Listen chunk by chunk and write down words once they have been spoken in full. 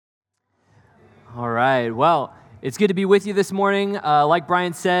All right. Well, it's good to be with you this morning. Like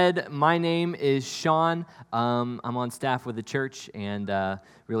Brian said, my name is Sean. I'm on staff with the church and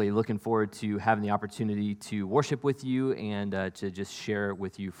really looking forward to having the opportunity to worship with you and to just share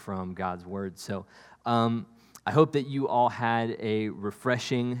with you from God's Word. So I hope that you all had a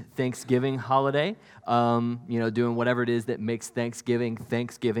refreshing Thanksgiving holiday, doing whatever it is that makes Thanksgiving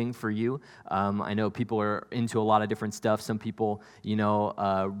for you. I know people are into a lot of different stuff. Some people,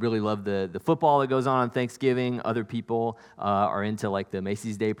 really love the football that goes on Thanksgiving. Other people are into like the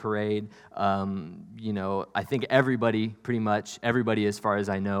Macy's Day Parade. I think pretty much everybody, as far as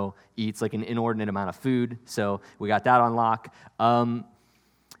I know, eats like an inordinate amount of food. So we got that on lock.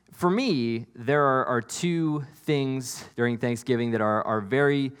 For me, there are two things during Thanksgiving that are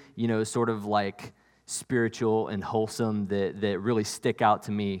very, sort of like spiritual and wholesome that really stick out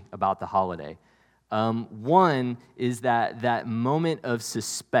to me about the holiday. One is that moment of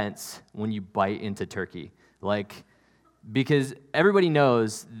suspense when you bite into turkey. Because everybody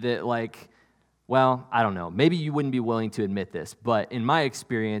knows that, I don't know, maybe you wouldn't be willing to admit this, but in my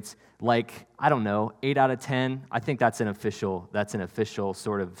experience, 8 out of 10, I think that's an official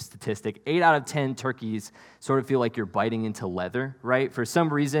sort of statistic. 8 out of 10 turkeys sort of feel like you're biting into leather, right? For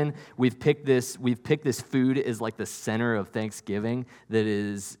some reason, we've picked this food as like the center of Thanksgiving that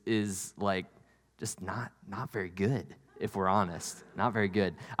is like just not very good, if we're honest. Not very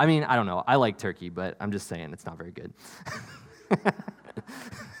good. I mean, I don't know. I like turkey, but I'm just saying it's not very good.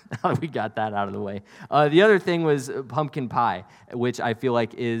 Now that we got that out of the way. The other thing was pumpkin pie, which I feel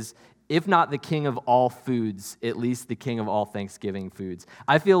like is, if not the king of all foods, at least the king of all Thanksgiving foods.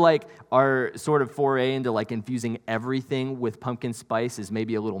 I feel like our sort of foray into infusing everything with pumpkin spice is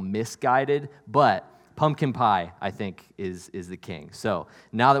maybe a little misguided, but pumpkin pie, I think, is the king. So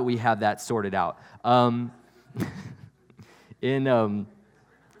now that we have that sorted out,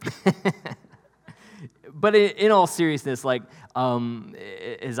 but in all seriousness,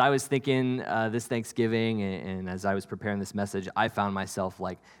 as I was thinking this Thanksgiving and as I was preparing this message, I found myself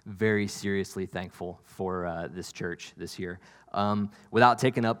very seriously thankful for this church this year. Without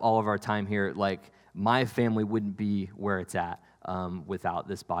taking up all of our time here, my family wouldn't be where it's at without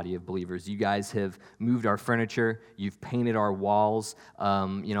this body of believers. You guys have moved our furniture. You've painted our walls.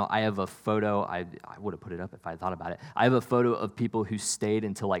 I have a photo. I would have put it up if I thought about it. I have a photo of people who stayed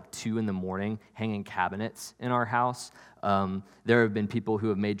until 2 a.m. hanging cabinets in our house. There have been people who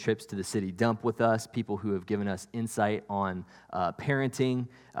have made trips to the city dump with us, people who have given us insight on parenting,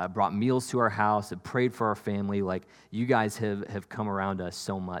 brought meals to our house, have prayed for our family. You guys have come around us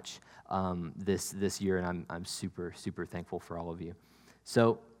so much this year, and I'm super, super thankful for all of you.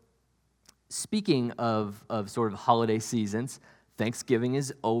 So, speaking of sort of holiday seasons, Thanksgiving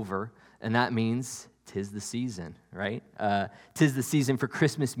is over, and that means 'tis the season, right? 'Tis the season for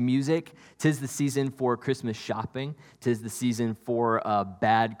Christmas music. 'Tis the season for Christmas shopping. 'Tis the season for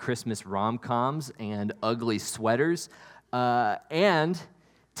bad Christmas rom-coms and ugly sweaters. And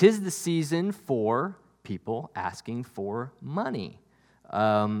 'tis the season for people asking for money.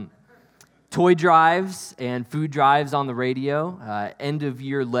 Toy drives and food drives on the radio,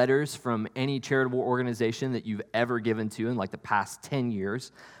 end-of-year letters from any charitable organization that you've ever given to in the past 10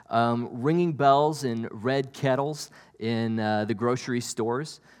 years, ringing bells and red kettles in the grocery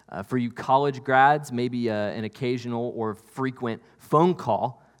stores. For you college grads, maybe an occasional or frequent phone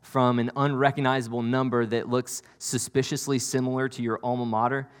call from an unrecognizable number that looks suspiciously similar to your alma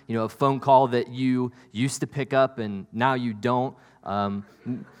mater. A phone call that you used to pick up and now you don't.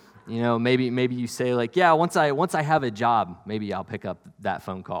 Maybe you say once I have a job, maybe I'll pick up that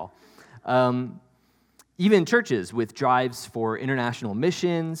phone call. Even churches with drives for international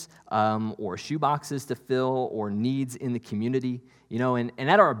missions, or shoeboxes to fill, or needs in the community. And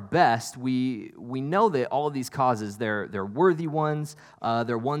at our best, we know that all of these causes, they're worthy ones.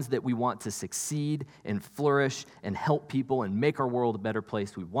 They're ones that we want to succeed and flourish and help people and make our world a better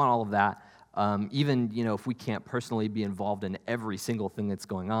place. We want all of that. Even, if we can't personally be involved in every single thing that's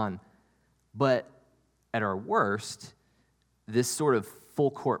going on. But at our worst, this sort of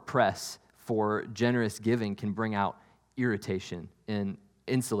full court press for generous giving can bring out irritation and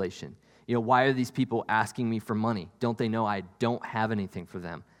insulation. Why are these people asking me for money? Don't they know I don't have anything for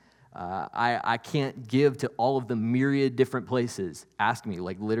them? I can't give to all of the myriad different places. Ask me,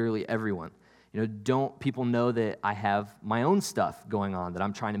 literally everyone. Don't people know that I have my own stuff going on that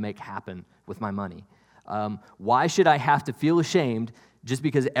I'm trying to make happen with my money? Why should I have to feel ashamed just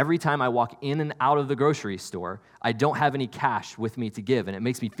because every time I walk in and out of the grocery store, I don't have any cash with me to give, and it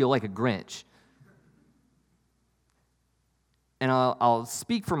makes me feel like a Grinch? And I'll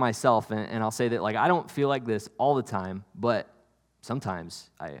speak for myself, and I'll say that I don't feel like this all the time, but sometimes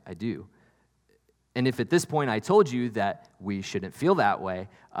I do. And if at this point I told you that we shouldn't feel that way,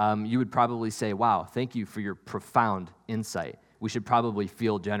 you would probably say, wow, thank you for your profound insight. We should probably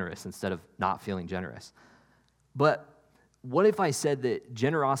feel generous instead of not feeling generous. But what if I said that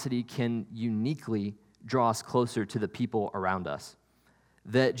generosity can uniquely draw us closer to the people around us?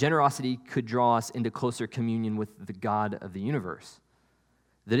 That generosity could draw us into closer communion with the God of the universe?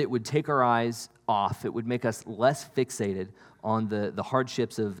 That it would take our eyes off, it would make us less fixated on the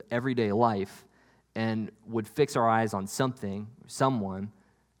hardships of everyday life and would fix our eyes on something, someone,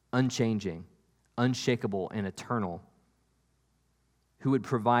 unchanging, unshakable, and eternal, who would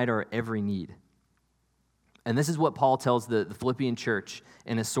provide our every need. And this is what Paul tells the Philippian church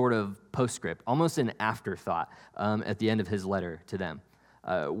in a sort of postscript, almost an afterthought at the end of his letter to them.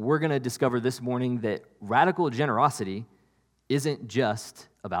 We're going to discover this morning that radical generosity isn't just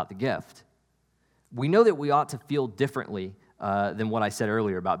about the gift. We know that we ought to feel differently than what I said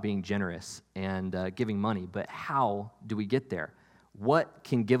earlier about being generous and giving money, but how do we get there? What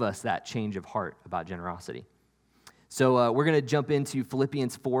can give us that change of heart about generosity? So we're going to jump into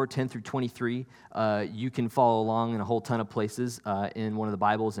Philippians 4, 10 through 23. You can follow along in a whole ton of places in one of the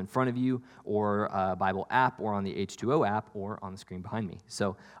Bibles in front of you, or a Bible app, or on the H2O app, or on the screen behind me.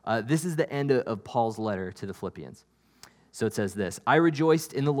 So this is the end of Paul's letter to the Philippians. So it says this: I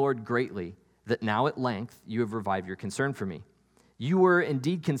rejoiced in the Lord greatly that now at length you have revived your concern for me. You were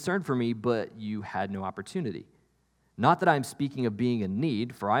indeed concerned for me, but you had no opportunity. Not that I am speaking of being in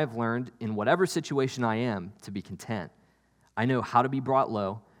need, for I have learned in whatever situation I am to be content. I know how to be brought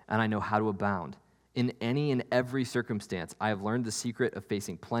low, and I know how to abound. In any and every circumstance, I have learned the secret of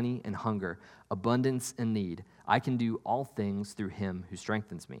facing plenty and hunger, abundance and need. I can do all things through him who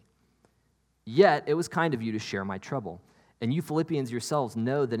strengthens me. Yet it was kind of you to share my trouble. And you Philippians yourselves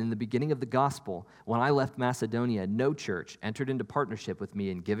know that in the beginning of the gospel, when I left Macedonia, no church entered into partnership with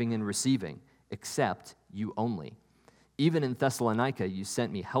me in giving and receiving, except you only. Even in Thessalonica, you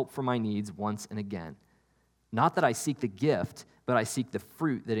sent me help for my needs once and again. Not that I seek the gift, but I seek the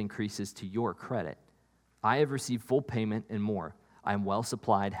fruit that increases to your credit. I have received full payment and more. I am well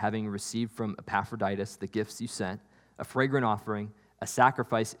supplied, having received from Epaphroditus the gifts you sent, a fragrant offering, a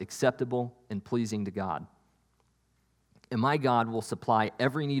sacrifice acceptable and pleasing to God. And my God will supply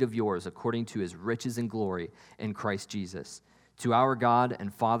every need of yours according to his riches and glory in Christ Jesus. To our God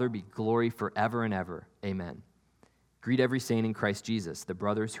and Father be glory forever and ever. Amen. Greet every saint in Christ Jesus. The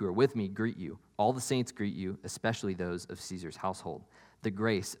brothers who are with me greet you. All the saints greet you, especially those of Caesar's household. The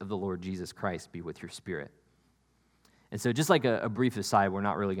grace of the Lord Jesus Christ be with your spirit. And so just like a brief aside, we're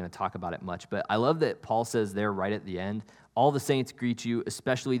not really going to talk about it much, but I love that Paul says there right at the end, all the saints greet you,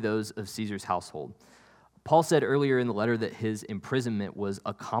 especially those of Caesar's household. Paul said earlier in the letter that his imprisonment was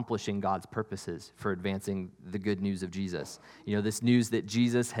accomplishing God's purposes for advancing the good news of Jesus. You know, this news that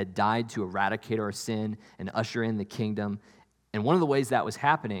Jesus had died to eradicate our sin and usher in the kingdom. And one of the ways that was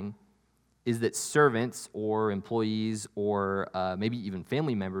happening is that servants or employees or maybe even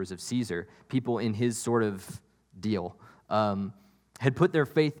family members of Caesar, people in his sort of deal, had put their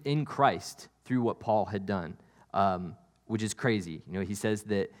faith in Christ through what Paul had done, which is crazy. You know, he says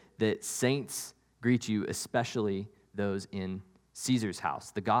that saints greet you, especially those in Caesar's house.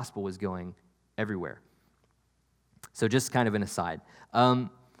 The gospel was going everywhere. So just kind of an aside.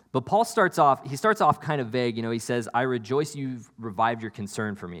 But Paul starts off kind of vague. You know, he says, I rejoice you've revived your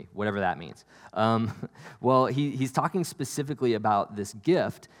concern for me, whatever that means. Well, he's talking specifically about this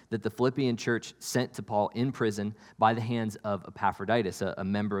gift that the Philippian church sent to Paul in prison by the hands of Epaphroditus, a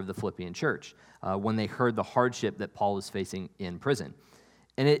member of the Philippian church, when they heard the hardship that Paul was facing in prison.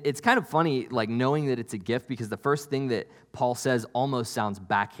 And it's kind of funny, like, knowing that it's a gift, because the first thing that Paul says almost sounds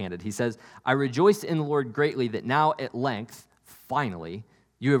backhanded. He says, I rejoice in the Lord greatly that now at length, finally,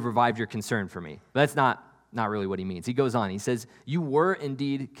 you have revived your concern for me. But that's not really what he means. He goes on. He says, you were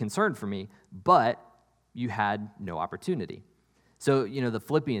indeed concerned for me, but you had no opportunity. So, you know, the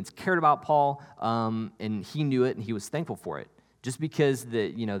Philippians cared about Paul, and he knew it, and he was thankful for it. Just because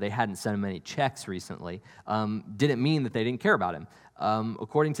they hadn't sent him any checks recently didn't mean that they didn't care about him.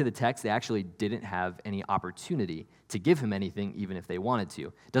 According to the text, they actually didn't have any opportunity to give him anything, even if they wanted to.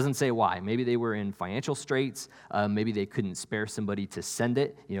 It doesn't say why. Maybe they were in financial straits. Maybe they couldn't spare somebody to send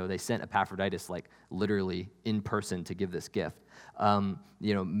it. You know, they sent Epaphroditus, like, literally in person to give this gift.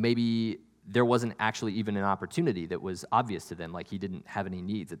 Maybe there wasn't actually even an opportunity that was obvious to them, like he didn't have any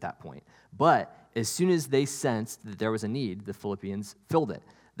needs at that point. But as soon as they sensed that there was a need, the Philippians filled it.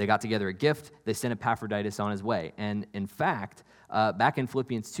 They got together a gift. They sent Epaphroditus on his way. And in fact, back in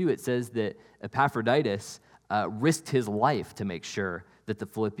Philippians 2, it says that Epaphroditus risked his life to make sure that the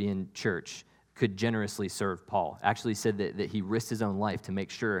Philippian church could generously serve Paul. Actually said that he risked his own life to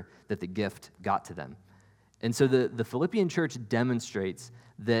make sure that the gift got to them. And so the Philippian church demonstrates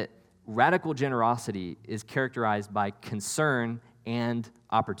that radical generosity is characterized by concern and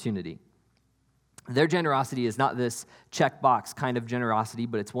opportunity. Their generosity is not this checkbox kind of generosity,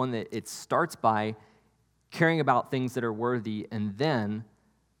 but it's one that it starts by caring about things that are worthy and then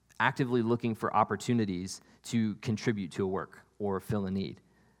actively looking for opportunities to contribute to a work or fill a need.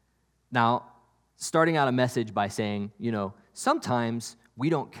 Now, starting out a message by saying, sometimes we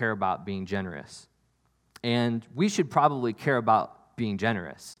don't care about being generous, and we should probably care about being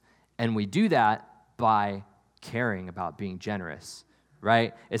generous. And we do that by caring about being generous,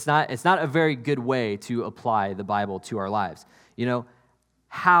 right? It's not a very good way to apply the Bible to our lives.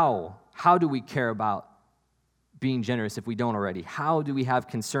 How do we care about being generous if we don't already? How do we have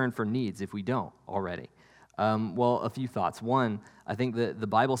concern for needs if we don't already? Well, a few thoughts. One, I think that the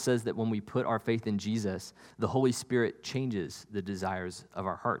Bible says that when we put our faith in Jesus, the Holy Spirit changes the desires of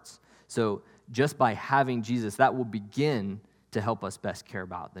our hearts. So just by having Jesus, that will begin to help us best care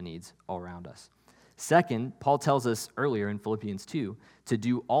about the needs all around us. Second, Paul tells us earlier in Philippians 2 to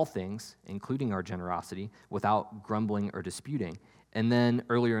do all things, including our generosity, without grumbling or disputing. And then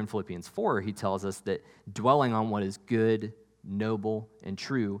earlier in Philippians 4, he tells us that dwelling on what is good, noble, and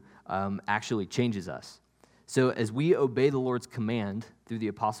true actually changes us. So as we obey the Lord's command through the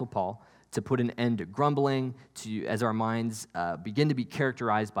Apostle Paul to put an end to grumbling, as our minds begin to be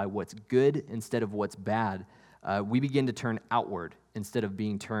characterized by what's good instead of what's bad, we begin to turn outward instead of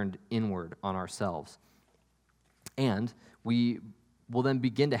being turned inward on ourselves. And we will then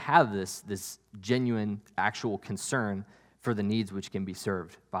begin to have this genuine, actual concern for the needs which can be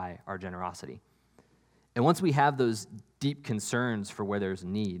served by our generosity. And once we have those deep concerns for where there's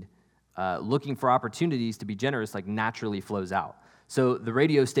need, looking for opportunities to be generous naturally flows out. So the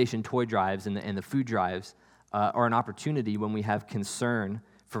radio station toy drives and the food drives are an opportunity when we have concern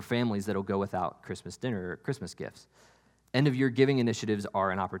for families that'll go without Christmas dinner or Christmas gifts. End-of-year giving initiatives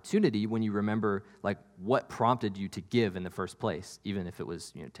are an opportunity when you remember what prompted you to give in the first place, even if it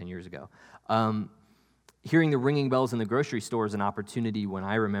was 10 years ago. Hearing the ringing bells in the grocery store is an opportunity when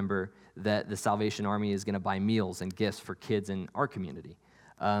I remember that the Salvation Army is going to buy meals and gifts for kids in our community.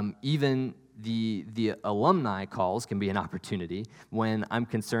 Even the alumni calls can be an opportunity when I'm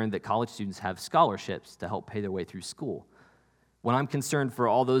concerned that college students have scholarships to help pay their way through school. When I'm concerned for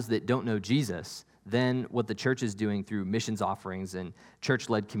all those that don't know Jesus, then what the church is doing through missions offerings and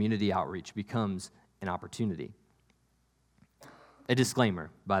church-led community outreach becomes an opportunity. A disclaimer,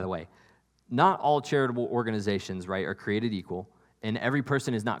 by the way. Not all charitable organizations, are created equal, and every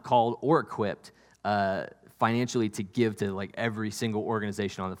person is not called or equipped financially to give to every single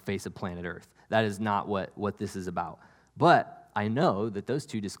organization on the face of planet Earth. That is not what this is about. But I know that those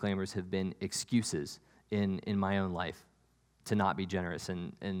two disclaimers have been excuses in my own life to not be generous,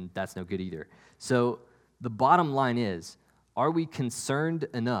 and that's no good either. So the bottom line is, are we concerned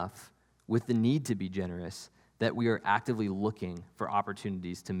enough with the need to be generous that we are actively looking for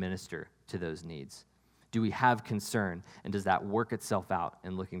opportunities to minister to those needs? Do we have concern, and does that work itself out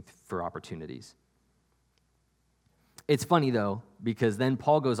in looking for opportunities? It's funny, though, because then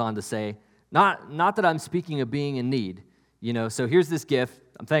Paul goes on to say, not that I'm speaking of being in need, so here's this gift,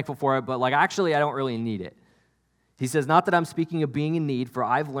 I'm thankful for it, but actually I don't really need it. He says, not that I'm speaking of being in need, for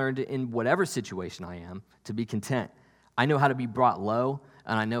I've learned in whatever situation I am to be content. I know how to be brought low,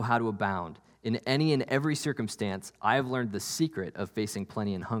 and I know how to abound. In any and every circumstance, I have learned the secret of facing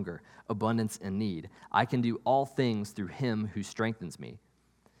plenty and hunger, abundance and need. I can do all things through him who strengthens me.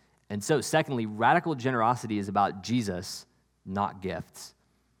 And so, secondly, radical generosity is about Jesus, not gifts.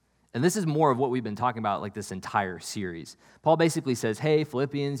 And this is more of what we've been talking about this entire series. Paul basically says, hey,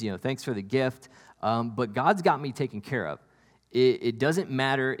 Philippians, thanks for the gift, but God's got me taken care of. It doesn't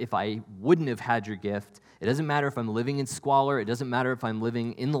matter if I wouldn't have had your gift. It doesn't matter if I'm living in squalor. It doesn't matter if I'm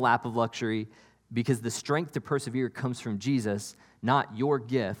living in the lap of luxury, because the strength to persevere comes from Jesus, not your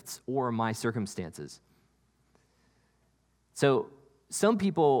gifts or my circumstances. So some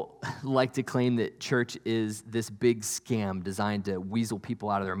people like to claim that church is this big scam designed to weasel people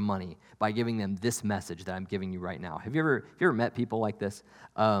out of their money by giving them this message that I'm giving you right now. Have you ever met people like this?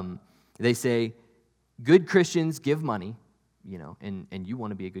 They say, good Christians give money, and you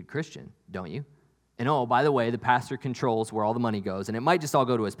want to be a good Christian, don't you? And oh, by the way, the pastor controls where all the money goes, and it might just all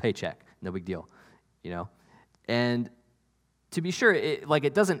go to his paycheck. No big deal, And to be sure,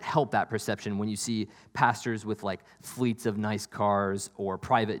 it doesn't help that perception when you see pastors with fleets of nice cars or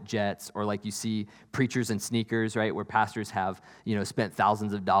private jets, or you see preachers in sneakers, right, where pastors have spent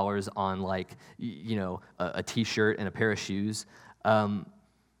thousands of dollars on a T-shirt and a pair of shoes.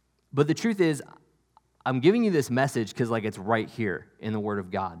 But the truth is, I'm giving you this message because it's right here in the Word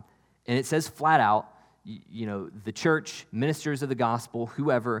of God. And it says flat out, the church, ministers of the gospel,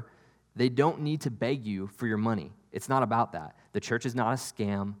 whoever, they don't need to beg you for your money. It's not about that. The church is not a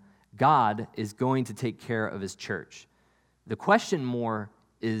scam. God is going to take care of his church. The question more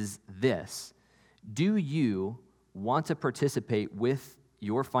is this: do you want to participate with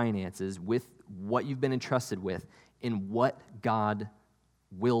your finances, with what you've been entrusted with, in what God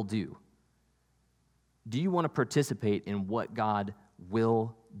will do? Do you want to participate in what God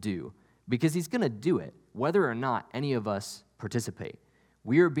will do? Because he's going to do it, whether or not any of us participate.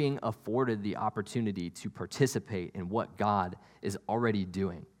 We are being afforded the opportunity to participate in what God is already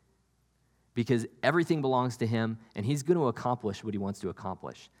doing. Because everything belongs to him, and he's going to accomplish what he wants to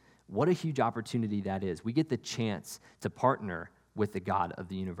accomplish. What a huge opportunity that is. We get the chance to partner with the God of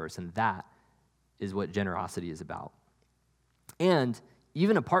the universe, and that is what generosity is about. And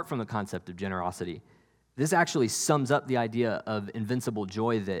even apart from the concept of generosity, this actually sums up the idea of invincible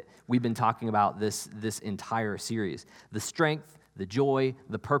joy that we've been talking about this entire series. The strength, the joy,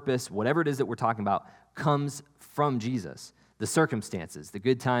 the purpose, whatever it is that we're talking about, comes from Jesus. The circumstances, the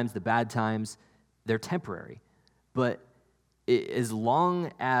good times, the bad times, they're temporary. But as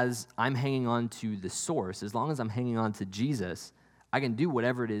long as I'm hanging on to the source, as long as I'm hanging on to Jesus, I can do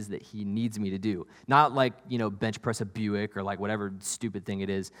whatever it is that he needs me to do. Not bench press a Buick or whatever stupid thing it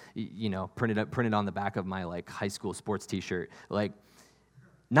is, printed on the back of my high school sports t-shirt.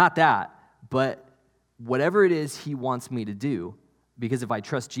 Not that, but whatever it is he wants me to do, because if I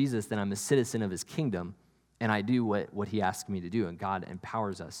trust Jesus, then I'm a citizen of his kingdom, and I do what he asks me to do, and God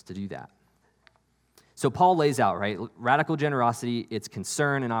empowers us to do that. So Paul lays out, right? Radical generosity, it's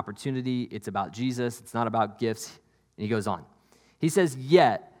concern and opportunity. It's about Jesus. It's not about gifts. And he goes on. He says,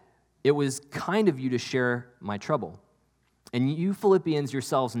 yet it was kind of you to share my trouble. And you Philippians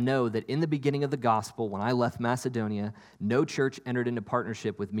yourselves know that in the beginning of the gospel, when I left Macedonia, no church entered into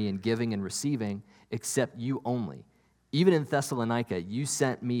partnership with me in giving and receiving except you only. Even in Thessalonica, you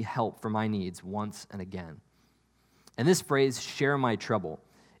sent me help for my needs once and again. And this phrase, share my trouble,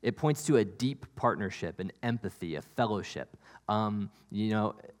 it points to a deep partnership, an empathy, a fellowship.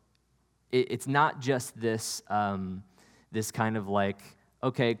 It's not just this kind of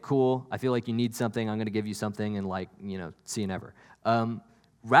okay, cool, I feel like you need something, I'm going to give you something, and see you never.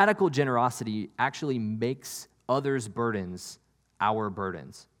 Radical generosity actually makes others' burdens our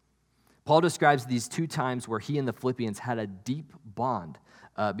burdens. Paul describes these two times where he and the Philippians had a deep bond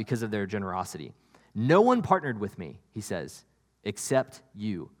because of their generosity. No one partnered with me, he says, except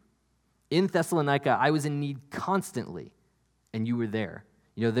you. In Thessalonica, I was in need constantly, and you were there.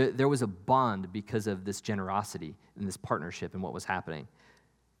 There was a bond because of this generosity and this partnership and what was happening.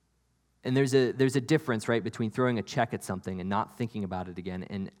 And there's a difference, right, between throwing a check at something and not thinking about it again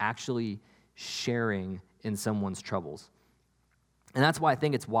and actually sharing in someone's troubles. And that's why I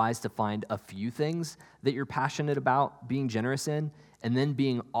think it's wise to find a few things that you're passionate about being generous in, and then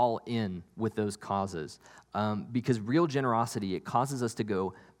being all in with those causes. Because real generosity, it causes us to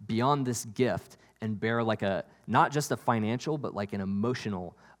go beyond this gift and bear not just a financial, but an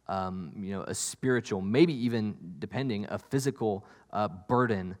emotional, a spiritual, maybe even, depending, a physical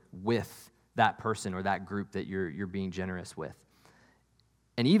burden with that person or that group that you're being generous with.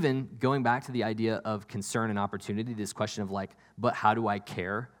 And even going back to the idea of concern and opportunity, this question of but how do I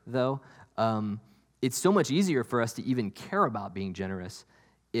care, though? It's so much easier for us to even care about being generous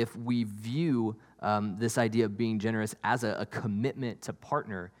if we view this idea of being generous as a commitment to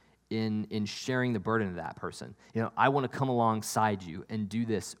partner in sharing the burden of that person. I want to come alongside you and do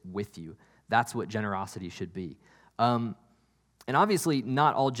this with you. That's what generosity should be. And obviously,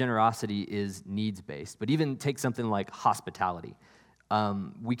 not all generosity is needs-based, but even take something like hospitality.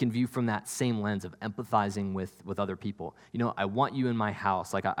 We can view from that same lens of empathizing with other people. I want you in my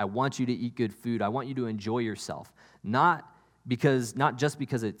house. I want you to eat good food. I want you to enjoy yourself. Not just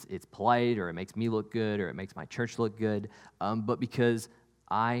because it's polite or it makes me look good or it makes my church look good, but because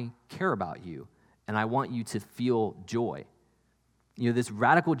I care about you and I want you to feel joy. This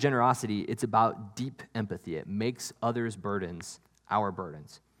radical generosity, it's about deep empathy. It makes others' burdens our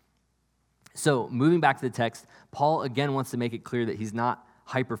burdens. So moving back to the text, Paul again wants to make it clear that he's not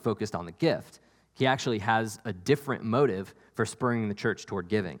hyper-focused on the gift. He actually has a different motive for spurring the church toward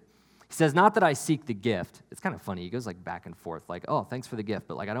giving. He says, not that I seek the gift. It's kind of funny. He goes back and forth, oh, thanks for the gift,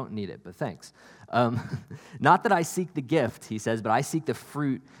 but I don't need it, but thanks. Not that I seek the gift, he says, but I seek the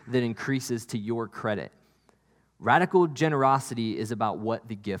fruit that increases to your credit. Radical generosity is about what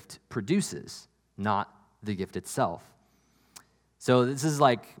the gift produces, not the gift itself. So this is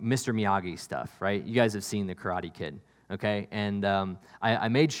Mr. Miyagi stuff, right? You guys have seen The Karate Kid. okay? And I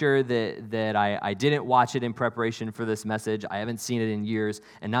made sure that I didn't watch it in preparation for this message. I haven't seen it in years,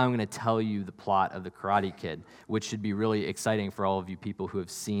 and now I'm going to tell you the plot of The Karate Kid, which should be really exciting for all of you people who have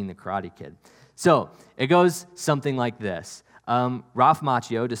seen The Karate Kid. So it goes something like this. Ralph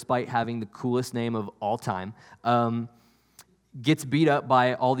Macchio, despite having the coolest name of all time, gets beat up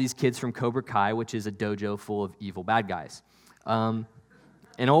by all these kids from Cobra Kai, which is a dojo full of evil bad guys.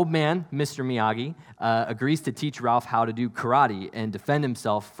 An old man, Mr. Miyagi, agrees to teach Ralph how to do karate and defend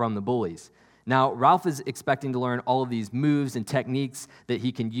himself from the bullies. Now, Ralph is expecting to learn all of these moves and techniques that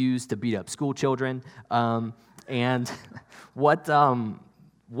he can use to beat up school children. And what Mr.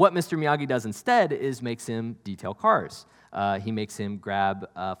 Miyagi does instead is makes him detail cars. He makes him grab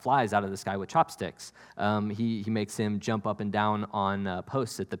flies out of the sky with chopsticks. He makes him jump up and down on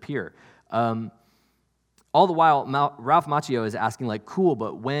posts at the pier. All the while, Ralph Macchio is asking, like, cool,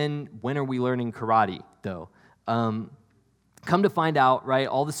 but when are we learning karate, though? Come to find out, right,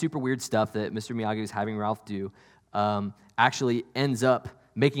 all the super weird stuff that Mr. Miyagi is having Ralph do actually ends up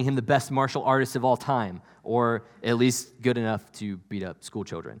making him the best martial artist of all time, or at least good enough to beat up school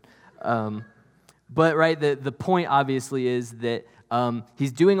children. But, right, the point, obviously, is that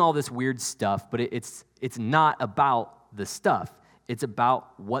he's doing all this weird stuff, but it's not about the stuff. It's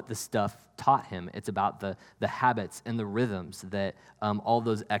about what the stuff taught him. It's about the habits and the rhythms that all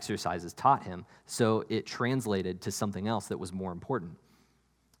those exercises taught him. So it translated to something else that was more important.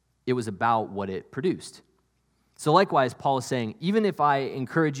 It was about what it produced. So likewise, Paul is saying, even if I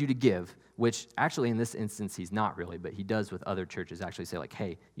encourage you to give, which actually in this instance he's not really, but he does with other churches actually say, like,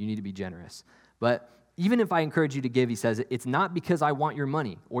 hey, you need to be generous. But even if I encourage you to give, he says, it's not because I want your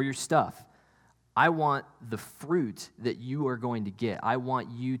money or your stuff. I want the fruit that you are going to get. I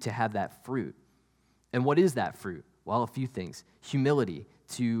want you to have that fruit. And what is that fruit? Well, a few things. Humility,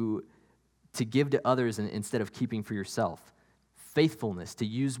 to give to others instead of keeping for yourself. Faithfulness, to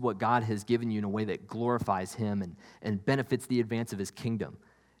use what God has given you in a way that glorifies him and benefits the advance of his kingdom.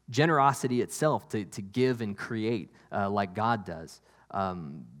 Generosity itself, to give and create like God does.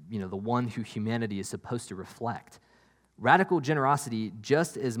 The one who humanity is supposed to reflect. Radical generosity,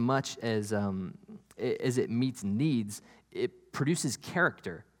 just as much as it meets needs, it produces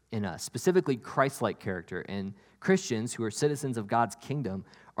character in us, specifically Christ-like character. And Christians who are citizens of God's kingdom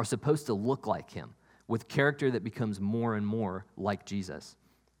are supposed to look like him, with character that becomes more and more like Jesus.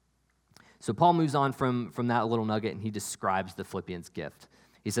 So Paul moves on from that little nugget, and he describes the Philippians gift.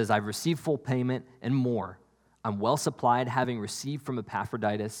 He says, I've received full payment and more. I'm well supplied, having received from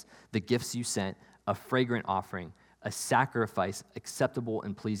Epaphroditus the gifts you sent, a fragrant offering, a sacrifice acceptable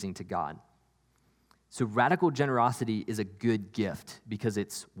and pleasing to God. So radical generosity is a good gift because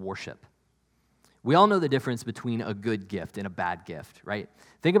it's worship. We all know the difference between a good gift and a bad gift, right?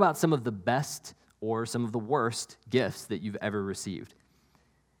 Think about some of the best or some of the worst gifts that you've ever received.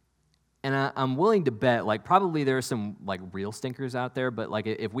 And I'm willing to bet, like, probably there are some, like, real stinkers out there, but, like,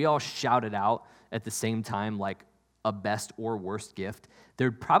 if we all shouted out at the same time, like, a best or worst gift,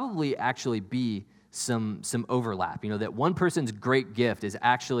 there'd probably actually be some overlap. That one person's great gift is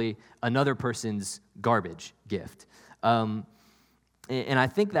actually another person's garbage gift. And I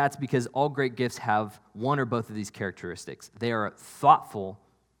think that's because all great gifts have one or both of these characteristics. They are thoughtful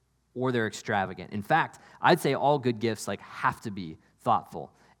or they're extravagant. In fact, I'd say all good gifts, like, have to be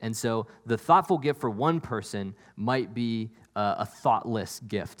thoughtful. And so the thoughtful gift for one person might be a thoughtless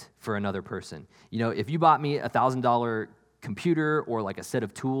gift for another person. If you bought me a $1,000 computer or like a set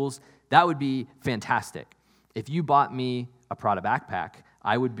of tools, that would be fantastic. If you bought me a Prada backpack,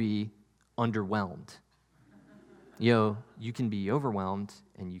 I would be underwhelmed. You can be overwhelmed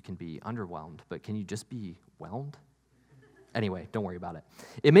and you can be underwhelmed, but can you just be whelmed? Anyway, don't worry about it.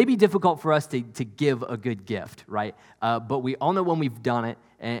 It may be difficult for us to give a good gift, right? But we all know when we've done it,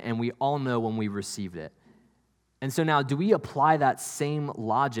 and we all know when we received it. And so now, do we apply that same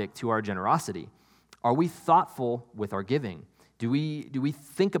logic to our generosity? Are we thoughtful with our giving? Do we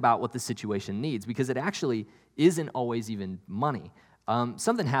think about what the situation needs? Because it actually isn't always even money.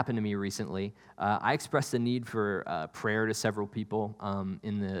 Something happened to me recently. I expressed a need for prayer to several people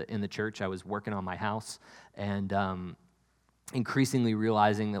in the church. I was working on my house, and increasingly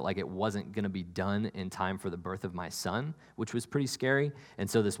realizing that, like, it wasn't going to be done in time for the birth of my son, which was pretty scary. And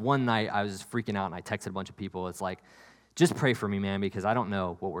so this one night, I was just freaking out, and I texted a bunch of people. It's like, just pray for me, man, because I don't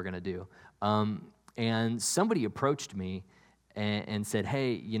know what we're going to do. And somebody approached me and said,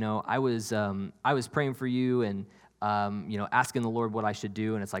 hey, I was praying for you and asking the Lord what I should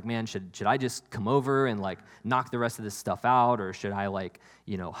do. And it's like, man, should I just come over and, like, knock the rest of this stuff out, or should I, like,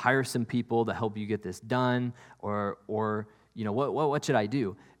 hire some people to help you get this done, or what should I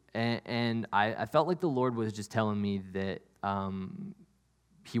do? And I felt like the Lord was just telling me that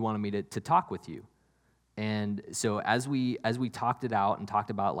he wanted me to talk with you. And so as we talked it out and talked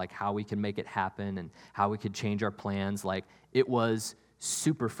about like how we can make it happen and how we could change our plans, like it was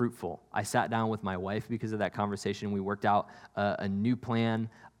super fruitful. I sat down with my wife because of that conversation. We worked out a new plan,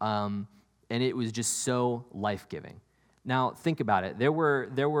 and it was just so life-giving. Now think about it. There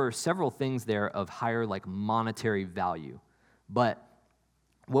were several things there of higher like monetary value, but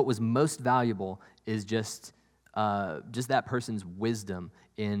what was most valuable is just that person's wisdom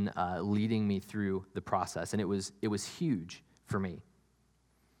in leading me through the process, and it was huge for me.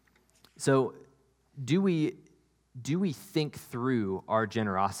 So, do we think through our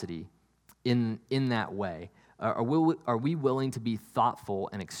generosity in that way? Are we willing to be thoughtful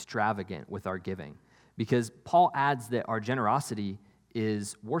and extravagant with our giving? Because Paul adds that our generosity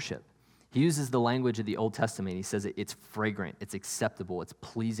is worship. He uses the language of the Old Testament. He says it's fragrant, it's acceptable, it's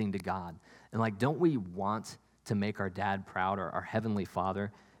pleasing to God. And like, don't we want to make our dad proud, our Heavenly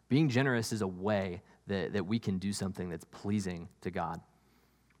Father? Being generous is a way that we can do something that's pleasing to God.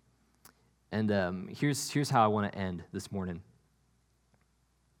 And here's how I want to end this morning.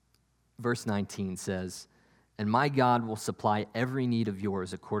 Verse 19 says, "And my God will supply every need of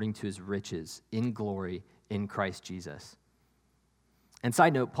yours according to his riches in glory in Christ Jesus." And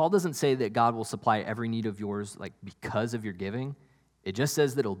side note, Paul doesn't say that God will supply every need of yours like because of your giving. It just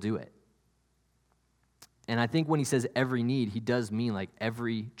says that he'll do it. And I think when he says every need, he does mean like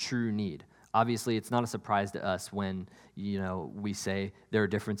every true need. Obviously, it's not a surprise to us when, we say there are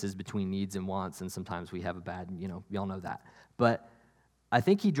differences between needs and wants, and sometimes we have a bad, we all know that. But I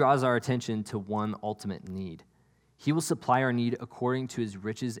think he draws our attention to one ultimate need. He will supply our need according to his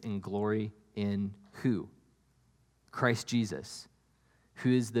riches and glory in who? Christ Jesus,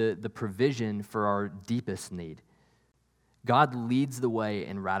 who is the provision for our deepest need. God leads the way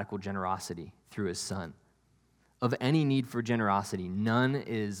in radical generosity through his Son. Of any need for generosity, none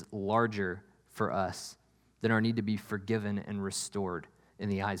is larger for us than our need to be forgiven and restored in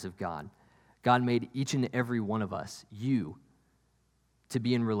the eyes of God. God made each and every one of us, you, to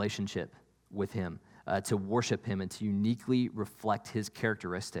be in relationship with him, to worship him, and to uniquely reflect his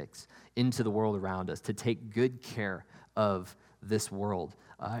characteristics into the world around us, to take good care of this world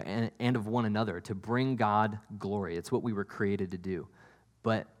and of one another, to bring God glory. It's what we were created to do.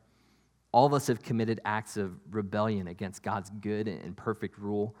 But all of us have committed acts of rebellion against God's good and perfect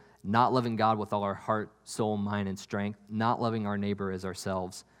rule, not loving God with all our heart, soul, mind, and strength, not loving our neighbor as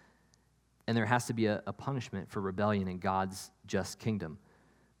ourselves. And there has to be a punishment for rebellion in God's just kingdom.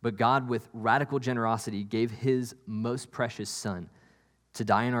 But God, with radical generosity, gave his most precious Son to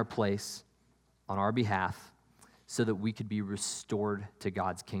die in our place on our behalf so that we could be restored to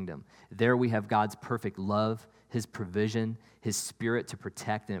God's kingdom. There we have God's perfect love, his provision, his Spirit to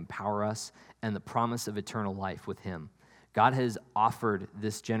protect and empower us, and the promise of eternal life with him. God has offered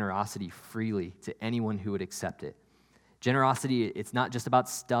this generosity freely to anyone who would accept it. Generosity, it's not just about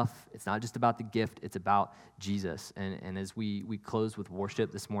stuff. It's not just about the gift. It's about Jesus. And as we close with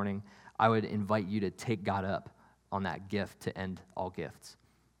worship this morning, I would invite you to take God up on that gift to end all gifts.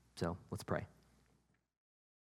 So let's pray.